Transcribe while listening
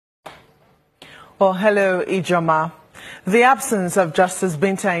Well, hello, Ijoma. The absence of Justice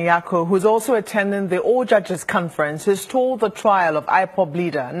Binta Nyako, who is also attending the All Judges Conference, has stalled the trial of Ipob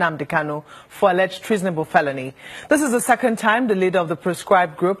leader Nnamdi Kanu for alleged treasonable felony. This is the second time the leader of the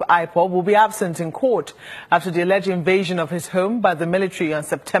proscribed group, Ipob, will be absent in court after the alleged invasion of his home by the military on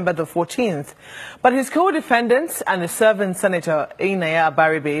September the 14th. But his co-defendants and the serving Senator Nnamdi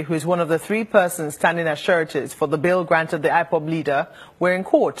Kanu, who is one of the three persons standing as sureties for the bail granted the Ipob leader, were in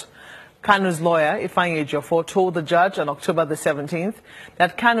court. Kanu's lawyer, Ifeanyi Ejiofor, told the judge on October the 17th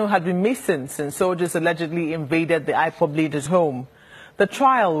that Kanu had been missing since soldiers allegedly invaded the Ipob leader's home. The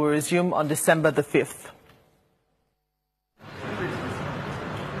trial will resume on December the 5th.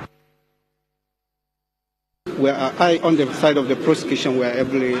 On the side of the prosecution, we are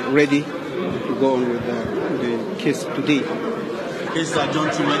ready to go on with the case today. Case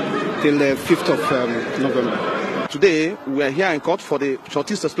adjourned till the 5th of November. Today, we are here in court for the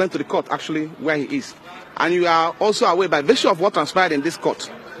shorties to explain to the court actually where he is. And you are also aware by virtue of what transpired in this court,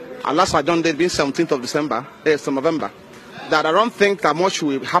 and last adjourned date being 17th of November, that I don't think that much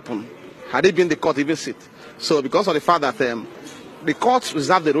will happen had it been the court even sit. So because of the fact that the court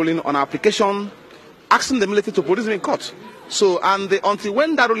reserved the ruling on our application asking the military to produce him in court. So, until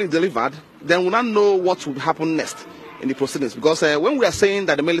when that ruling is delivered, then we'll not know what will happen next in the proceedings. Because when we are saying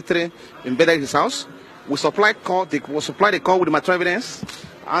that the military invaded his house, we supply the court with the material evidence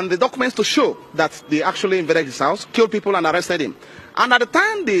and the documents to show that they actually invaded his house, killed people and arrested him. And at the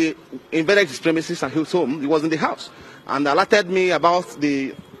time they invaded his premises and his home, he was in the house. And alerted me about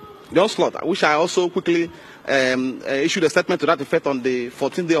the onslaught, which I also quickly issued a statement to that effect on the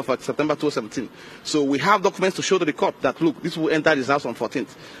 14th day of September 2017. So we have documents to show to the court that, look, this will enter his house on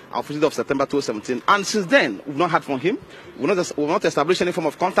 14th of September 2017. And since then, we've not heard from him. We've not established any form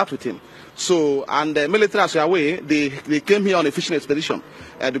of contact with him. So, and the military, as you are aware, they came here on a fishing expedition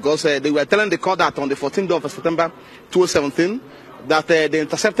because they were telling the court that on the 14th day of September 2017, that they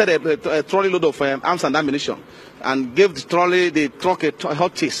intercepted a trolley load of arms and ammunition and gave the truck a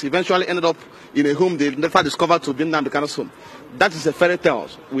hot chase. Eventually ended up in a home they never discovered to be Nnamdi Kanu's home. That is a fairy tale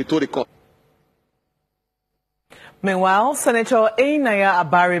we told the court. Meanwhile, Senator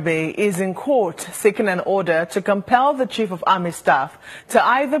Nnamdi is in court seeking an order to compel the Chief of Army Staff to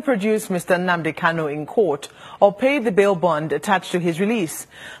either produce Mr. Nnamdi Kanu in court or pay the bail bond attached to his release.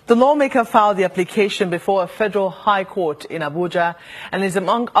 The lawmaker filed the application before a federal high court in Abuja and is,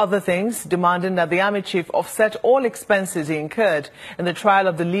 among other things, demanding that the Army Chief offset all expenses he incurred in the trial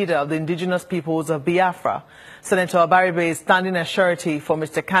of the leader of the indigenous peoples of Biafra. Senator Abaribe is standing as surety for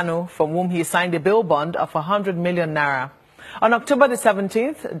Mr. Kanu, from whom he signed a bail bond of 100 million naira. On October the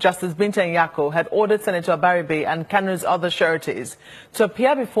 17th, Justice Binta Nyako had ordered Senator Abaribe and Kanu's other sureties to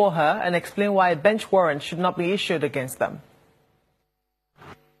appear before her and explain why a bench warrant should not be issued against them.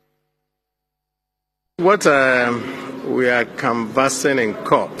 What we are canvassing in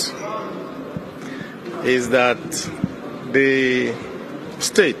court is that the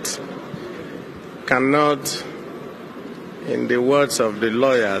state cannot, in the words of the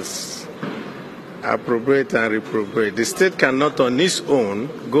lawyers, appropriate and reprobate. The state cannot on its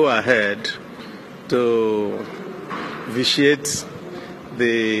own go ahead to vitiate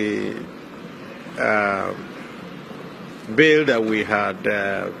the bail that we had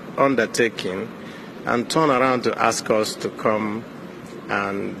undertaken and turn around to ask us to come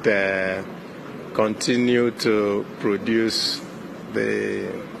and continue to produce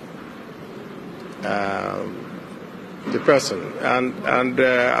the person. And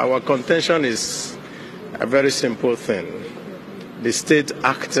our contention is a very simple thing. The state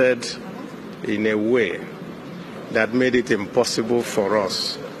acted in a way that made it impossible for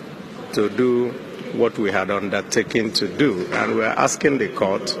us to do what we had undertaken to do. And we are asking the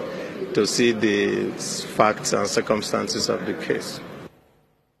court to see the facts and circumstances of the case.